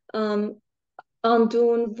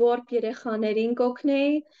 անդուն որբ երեխաներին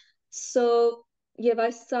կօգնեի, եւ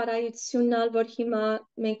այս ծարայությունն ալ, որ հիմա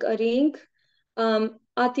մենք ըրինք,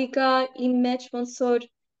 ատիկա իմ մեջ ոնց որ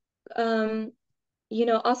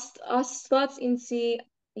Աստված ինձի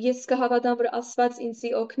ես կհավատամ, որ Աստված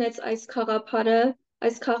ինձի օգնեց այս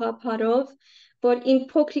խաղապարով, որ իմ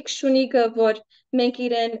փոքրիկ շունիկը, որ մենք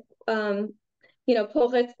իրեն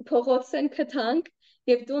փողոցեն կտանք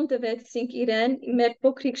եւ դուն տվեցինք իրեն, մեր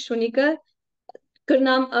փոքրիկ շունիկը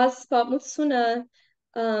կրնամ աս պատմությունը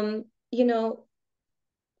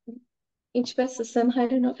ինչպես ասեմ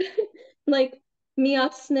հայերենով like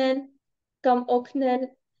միացնել կամ օգնել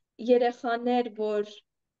երեխաներ, որ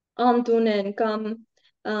անդուն են կամ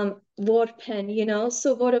որբ են,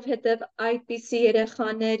 որովհետև այդպիսի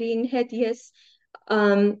երեխաներին հետ ես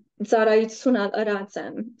ծառայություն ըրած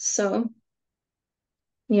եմ,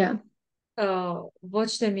 yeah. Ոչ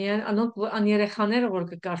թե միայն ան երեխաները որ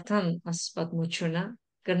կկարդան այս պատմությունը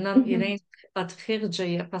կրնան իրենք այդ խիղճը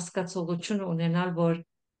եւ հասկացողությունը ունենալ որ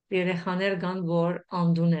երեխաներ կան որ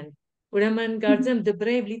անդուն են ուրեմն գարձեմ the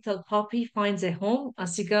brave little puppy finds a home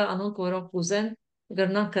ասիկա անոնք որոնք ուզեն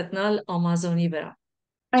կրնան գտնալ Ամազոնի վրա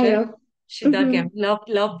չէ շիտակ եմ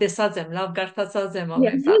լավ տեսած եմ լավ գարտացած եմ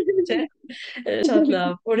ամեն բան չէ շատ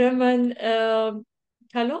լավ ուրեմն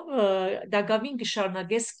Հալով դակավին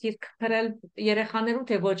կշարունակես գիրք գրել երեխաներու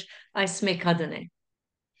թե ոչ այս մեքադն է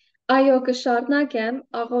Այո կշարունակեմ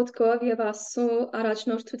աղոթքով եւ Աստծո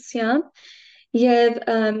առաջնորդությամբ եւ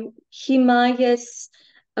հիմա ես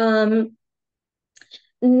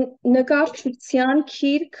նկարչության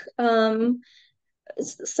գիրք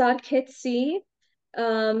սարքեցի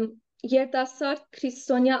երիտասարդ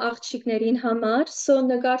քրիստոնյա աղջիկներին համար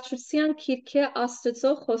նկարչության գիրքը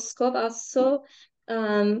Աստծո խոսքով Աստծո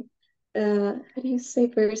how do you say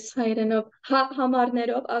verse հայերենով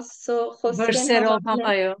համարներով Աստծո խոսքեն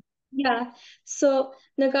համարներ yeah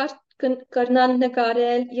կրնան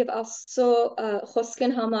նկարել եւ Աստծո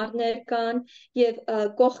խոսքեն համարներ կան եւ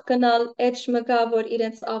կողքնալ էջ մգա որ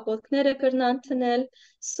իրենց աղոթքները կրնան տնել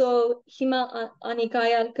հիմա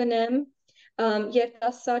անիկայալ կնեմ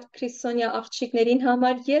երիտասարդ քրիստոնյա աղջիկներին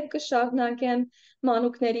համար եւ կշարունակեմ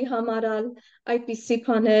մանուկների համարալ այդպիսի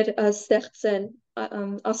բաներ ստեղծել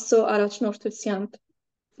Աստծո առաջնորդությամբ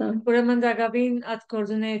Ուրեմն դակավին այդ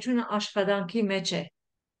կորձունեությունը աշխատանքի մեջ է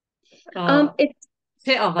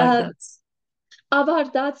Թե ավարտած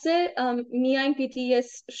ավարտած է միայն պիտի ես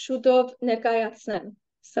շուտով ներկայացնեմ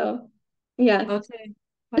yeah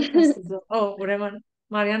ուրեմն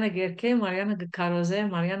Մարիանը գերքե Մարիանը գկարոզե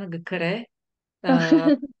Մարիանը գկրե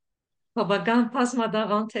բավական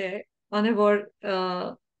բազմադաղանդ է անը որ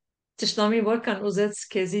ճշտամի որքան ուզեց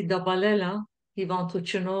քեզի դաբալելա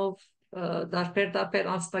հիվանդությունով դարբեր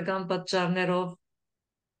անձնական պատճառներով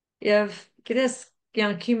եւ գիտես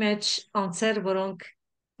կյանքի մեջ անձեր որոնք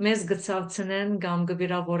մեզ գծացնեն կամ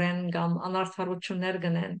գվիրավորեն կամ անարդարություններ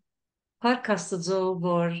գնեն Փառք Աստծո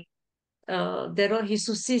որ դերո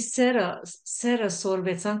Հիսուսի սերը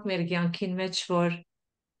սորվեցանք մեր կյանքին մեջ որ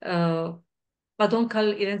Պատոնքալ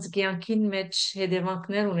իրենց կյանքին մեջ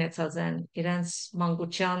հետևանքներ ունեցած են իրենց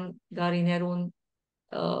մանկության դարիներուն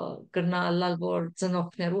գրնալալ որ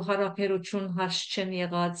ծնողներու հարաբերություն հարց չեն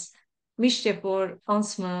եղած միշտ երբ որ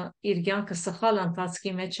անցը իր կյանքը սխալ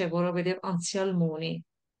ընթացքի մեջ է որովհետև անցյալ մունի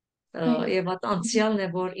եւ այդ անցյալն է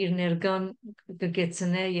որ իր ներկան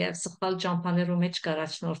կգեցնե եւ սխալ ճամփաներու մեջ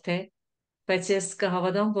կառաջնորդե բայց ես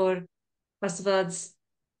կհավատամ որ Աստված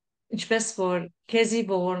ինչպես որ քեզի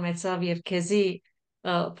ողորմեցավ եւ քեզի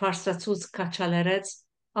բարձրացուց քաչալերեց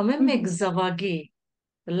ամեն մեկ զավակի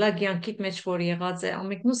լագյանքիդ մեջ որ եղած է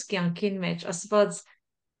ամենքնուս կյանքին մեջ Աստված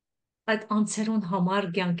այդ անցերուն համար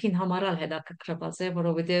կյանքին համարալ հետաքրքրված է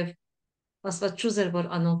որովհետև Աստված չուզեր որ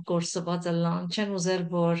անոնք կորսված լան չեն ուզեր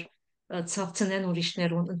որ ցավցնեն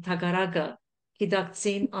ուրիշներուն ընդհակառակը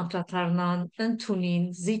գիտակցին անդրադառնան ընդունին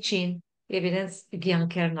զիջին եւ իրենց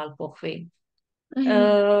կյանքերն ալ փոխվի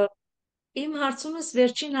Իմ հարցումս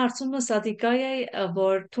վերջին հարցումս ադիկա է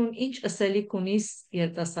որ դու ինչ ասելիք ունիս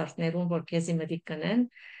երիտասարդներուն որ քեզի մտիկ կնեն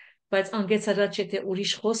բայց անգեցարած չէ թե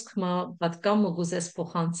ուրիշ խոսք մը պատկամ ուզես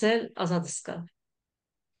փոխանցել ազատս կա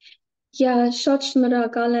Yeah շատ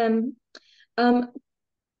շնորհակալ եմ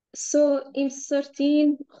իմ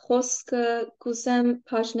սրտին խոսքը կուզեմ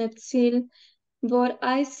բաժնեցիլ որ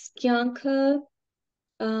այս կյանքը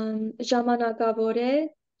ժամանակավոր է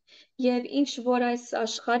Եվ ինչ որ այս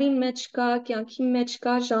աշխարհին մեջ կա, կյանքի մեջ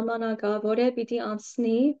կա, ժամանակավոր է, պիտի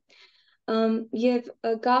անցնի, եւ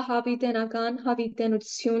կա հավիտենական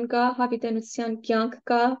հավիտենություն կա, հավիտենության կյանք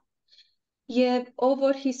կա, եւ ով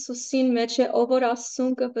որ Հիսուսին մեջ է, ով որ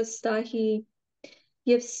Աստծուն կվստահի,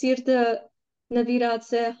 եւ սիրտը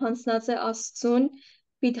նվիրած է, հանձնած է Աստծուն,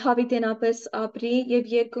 պիտի հավիտենապես ապրի,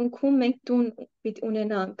 եւ երկնքում մենք տուն պիտի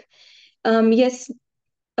ունենանք։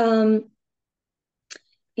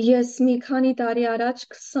 Ես մի քանի տարի առաջ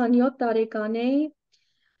 27 տարեկան էի,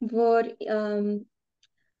 որ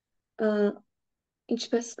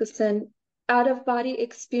ինչպես կսեն out of body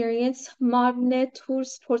experience մարմնե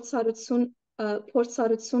դուրս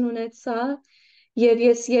փորձառություն ունեցա եւ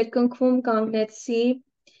ես երկնքում կանգնեցի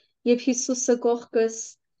եւ Հիսուսը կողքս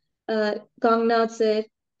կանգնած էր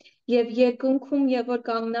եւ երկնքում եւ որ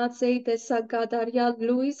կանգնած էի տեսա կատարյալ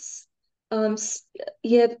լույս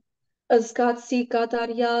եւ զգացի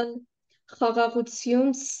կատարյալ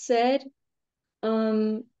խաղաղություն, սեր,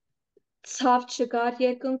 ցավ չկար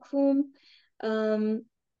երկնքում,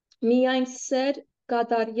 միայն սեր,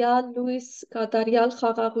 կատարյալ լույս, կատարյալ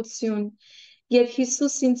խաղաղություն։ Եվ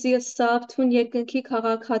Հիսուս ինձ ըսավ, թուն երկնքի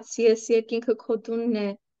քաղաքացի ես, երկինքը քո տունն է։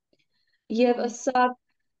 Եվ ըսավ,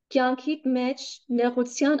 կյանքիդ մեջ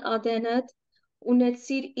նեղության ադենդ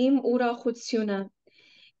ունեցիր իմ ուրախությունը։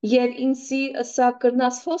 Եվ ինձի ըսավ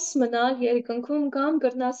կրնաս հոս մնալ երկնքում կամ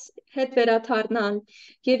կրնաս հետ վերադառնալ։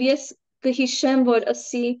 Եվ ես կհիշեմ, որ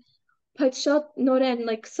ըսի, բայց շատ նորեն,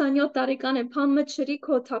 like 27 տարեկան եմ, փամը չրի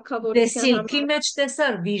քո թակավորության Դեսիլքի մեջ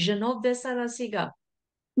տեսար, վիժնով տեսար ասիգա։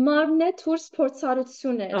 Մարմնե դուրս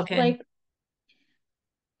փորձառություն էր, Okay.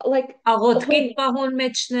 like Աղոտքի պահոն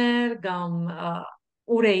մեջներ կամ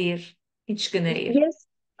ուր էիր, ինչ գնեիր։ Ես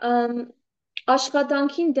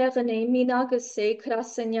աշխատանքին տեղն էի, մինագս էի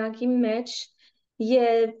գրասենյակի մեջ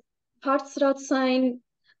եւ բարձրացային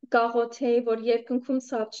գաղութեի, որ երկնքում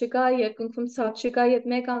ցավ չկա, երկնքում ցավ չկա եւ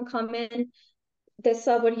մեկ անգամեն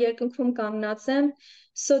տեսա, որ երկնքում կանգնած եմ,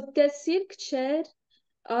 so տեսիլք չէր,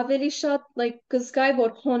 ավելի շատ like կզգայի,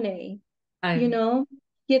 որ հոն էի, you know,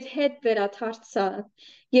 եւ հետ վերադարձա,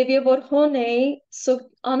 եւ որ հոն էի, so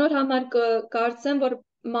անոր համար կարծեմ, որ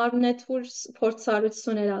մարմնե դուրս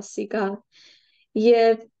փորձառություն էր ասիկա,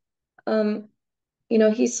 եւ you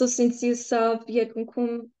know, Հիսուս ինձ ուսավ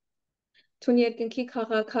երկնքում թուն երկնքի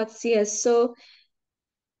քաղաքացի է, so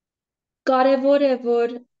կարևոր է,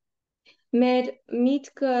 որ մեր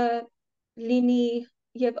միտքը լինի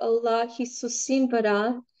եւ ըլլա Հիսուսին վրա,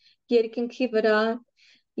 երկնքի վրա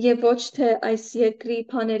եւ ոչ թե այս երկրի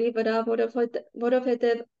բաների վրա,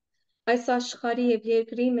 որովհետեւ այս աշխարհի եւ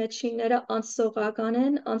երկրի մեջինները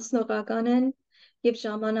անցնողական են եւ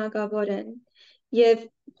ժամանակավոր են եւ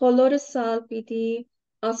բոլորս պիտի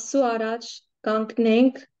Աստծո առաջ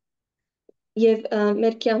կանգնենք եւ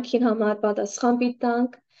մեր կյանքին համար պատասխան պիտի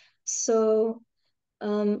տանք, so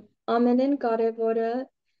ամենեն կարևորը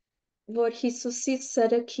որ Հիսուսի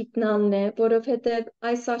սերը գիտնալն է, որովհետև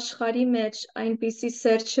այս աշխարհի մեջ այնպիսի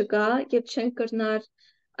սեր չկա եւ չեն կրնար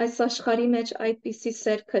այս աշխարհի մեջ այդպիսի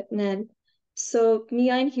սեր գտնել, so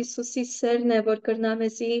միայն Հիսուսի սերն է, որ կրնա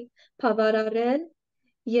մեզի բավարարել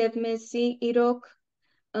եւ մեզի իրոք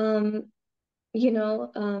you know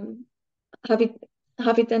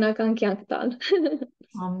հավիտենական կյանք տալ։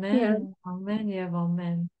 Ամեն, ամեն եւ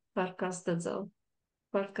ամեն։ Պարկաստծո։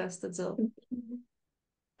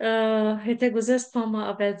 Եթե գուզես փամը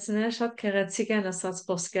ավելցնել, շատ քեղեցիկ են ասած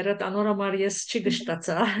խոսքերը, անորոմար ես չի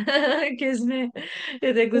գշտացա։ Քեզնե,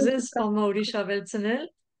 եթե գուզես փամը ուրիշ ավելցնել։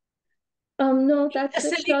 No, that's it.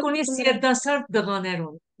 Ասելի կունիս երդասարդ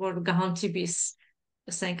դղաներուն, որ գահանտիբիս,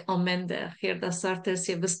 ասենք ամենտեղ երդասարդ ես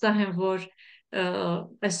եւ վստահ եմ, որ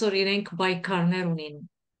այսօր իրենք բայկարներ ունին,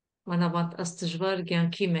 մանավանդ աստժվար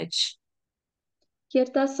կյանքի մեջ։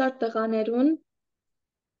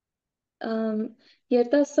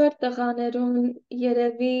 Երդասարդ տղաներուն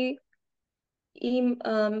երևի իմ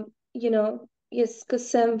you know ես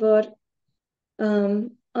կսեմ որ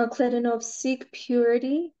անկլերենով seek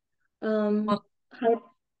purity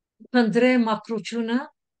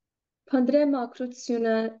փնդրե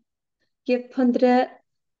մաքրությունը եւ փնդրե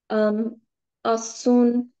Աստծուն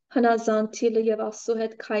հնազանդիլը եւ Աստծո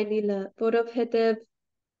հետ քայլիլը, որովհետեւ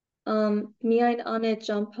միայն անե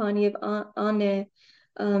ճամփան եւ անե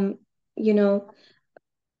you know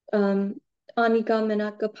անիկա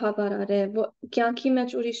մենակ կփավարարե կյանքի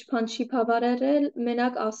մեջ ուրիշ բան չի փավարարել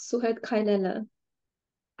մենակ Աստծո հետ քայլելը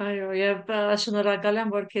այո եւ շնորհակալ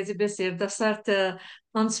եմ որ քեզի պես երդասարդ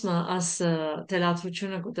անցմը աս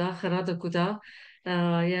թելադրությունը գուտա խրադը գուտա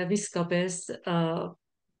եւ իսկապես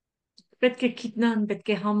պետք է գիտնան պետք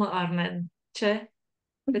է համը առնեն չէ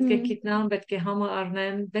պետք է գիտնան, պետք է համը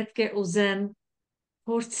առնեն, պետք է ուզեն,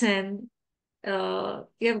 փորձեն,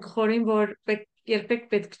 եւ գխորին, որ երբեք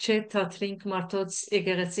պետք չէ թատրինք մարդոց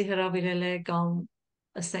եկեղեցի հրավիրել է կամ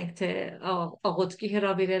ասենք թե աղոթքի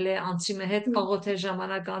հրավիրել է, անցի հետ աղոթել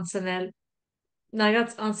ժամանակ անցնել,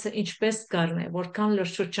 նայած անցը ինչպես կառնե, որքան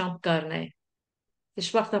լրջությամբ կառնե։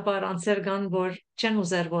 Դժբախտաբար անձեր կան, որ չեն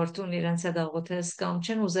ուզեր որ տուն իրենց հետ աղոթես կամ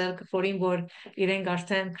չեն ուզեր կփորին, որ իրենք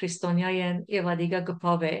արդեն քրիստոնյա են եւ ադիգա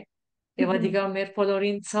կփավե եւ ադիգա մեր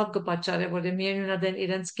բոլորին ցավ կպատճառե, որ միևնույն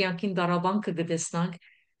իրենց կյանքին դարաբանքը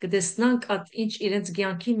կտեսնանք at ինչ իրենց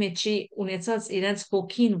կյանքի մեջի ունեցած իրենց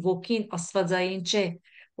ոգին աստվածային չէ,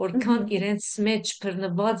 որքան իրենց մեջ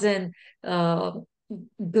բռնված են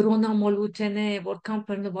գրոնամոլութենե, որքան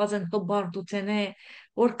բռնված են հբարդութենե,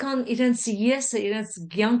 որքան իրենց եսը իրենց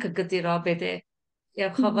կյանքը գտիրաբեդ է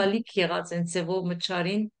եւ խաղալիք եղած են ձևով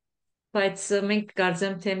մճարին, բայց մենք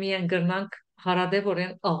կարծեմ թե միայն գրնանք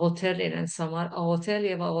հարադեվորեն աղոթել իրենց համար, աղոթել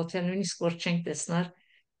եւ աղոթել նույնիսկ որ չենք տեսնար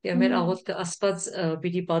եւ մեր աղոթքը Աստված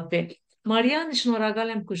պիտի պատվե։ Մարիան,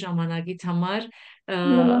 շնորհակալ եմ քո ժամանակիդ համար,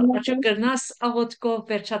 աչու կրնաս աղոթքով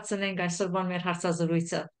վերջացնենք այսօրվան մեր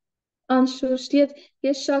հարցազրույցը։ Անշուշտ, եւ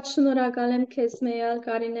ես շատ շնորհակալ եմ քեզ մեյալ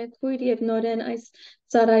Կարինե քույր եւ նորեն այս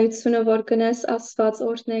ծառայությունը որ գնես Աստված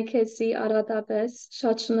օրհնե քեզի արադավես,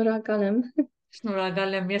 շատ շնորհակալ եմ։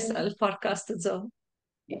 Շնորհակալ եմ ես Աստծո։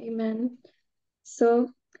 Amen. So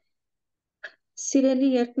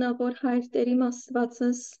սիրելի երկնավոր Հայր Տեր իմ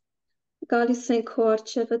Աստվածս, գալիս ենք քո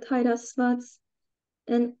առջևդ Հայր Աստված,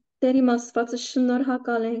 Տեր իմ Աստվածը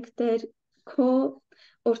շնորհակալ ենք Տեր քո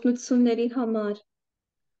օրհնությունների համար։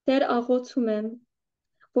 Տեր աղոթում եմ,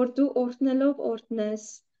 որ դու օրհնելով օրհնես,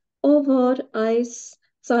 ով որ այս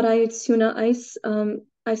ծառայությունը,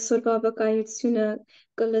 այսօրվա վկայությունը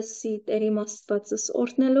կլսի Տեր իմ Աստվածս,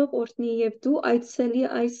 օրհնելով օրհնի եւ դու այցելի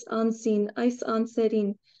այս անձին, այս անձերին,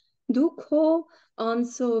 դու քո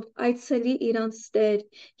անձով այցելի իրանց Տեր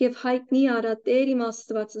եւ հայտնի արա Տեր իմ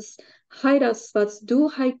Աստվածս, Հայր Աստված, դու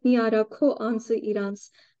հայտնի արա քո անձը իրանց,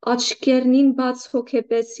 աչքերնին բաց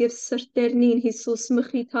հոգեպես եւ սրտերնին Հիսուս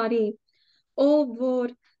մխիթարի, ով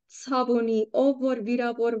որ ցավ ունի, ով որ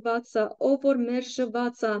վիրավորված է, ով որ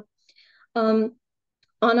մերժված է,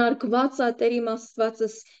 անարգված է Տեր իմ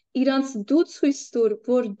Աստվածս, իրանց դու ցույց տուր,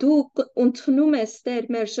 որ դու ընդունում ես Տեր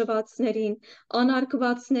մերժվածներին,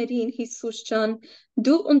 անարգվածներին Հիսուս ջան,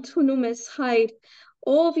 դու ընդունում ես Հայր,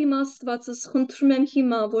 ով իմ Աստվածս, խնդրում եմ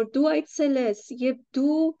հիմա, որ դու այցելես եւ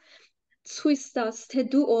դու ցույց տաս, թե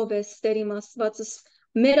դու ով ես Տեր իմ Աստվածս,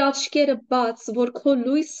 մեր աչքերը բաց, որ քո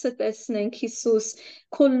լույսը տեսնենք Հիսուս,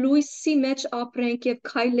 քո լույսի մեջ ապրենք եւ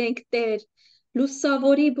քայլենք Տեր,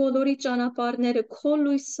 լուսավորի բոլորի ճանապարհները քո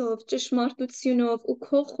լույսով, ճշմարտությունով ու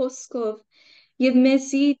քո խոսքով եւ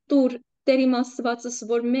մեզի տուր Տեր իմ Աստվածս,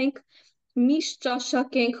 որ մենք միշտ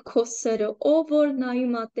ճաշակենք քո սերը, ով որ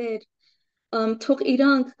նայում է Տեր, թող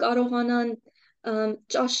իրանք կարողանան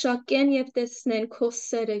ճաշակեն եւ տեսնեն քո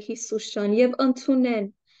սերը Հիսուս ջան եւ ընդունեն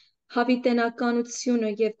հավիտենականությունը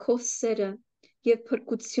եւ քո սերը եւ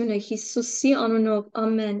փրկությունը Հիսուսի անունով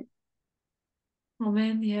ամեն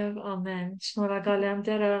Ամեն եւ ամեն շնորհակալ եմ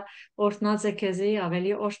Տերը օրհնած է քեզի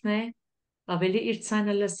ավելի օրհնե ավելի իր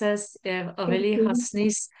ցանը լսես եւ ավելի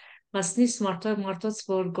հասնիս մարդոց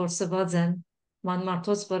որ գործված են ման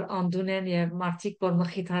մարդոց որ անդուն են եւ մարդիկ որ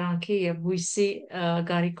մխիթարանքի եւ հույսի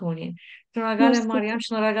գարիք ունին շնորհակալ եմ Մարիամ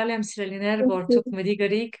շնորհակալ եմ սիրելիներ որ դուք մտի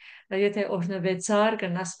գրիկ եթե օրհնվեցար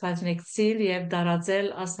կնաս բաժնեկցիլ եւ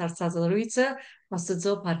դարաձել աս հարցազրույցը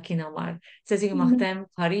Աստծո փառքին համար ցեզի մաղթեմ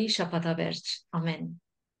բարի շաբաթավերջ ամեն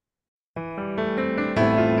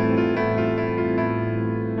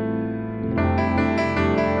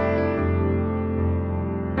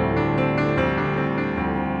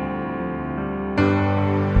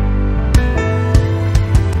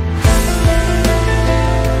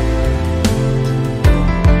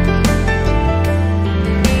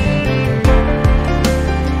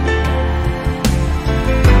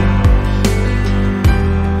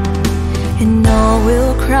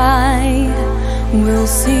We'll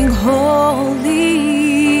sing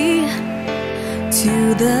holy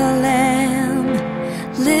to the Lamb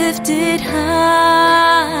lifted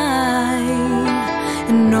high,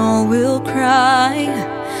 and all will cry,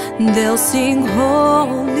 they'll sing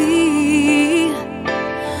holy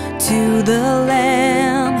to the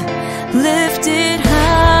Lamb lifted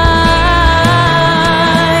high.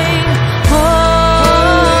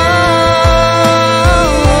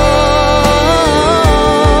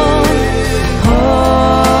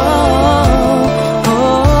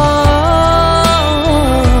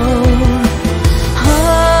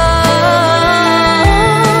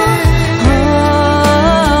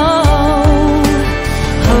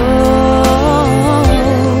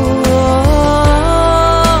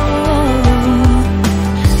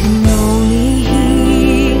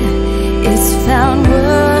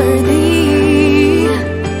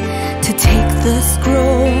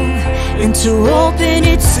 and to open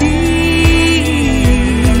its seals,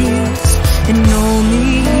 and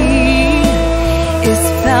only He is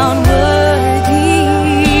found worthy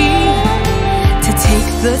to take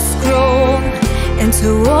the scroll and to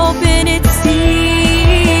open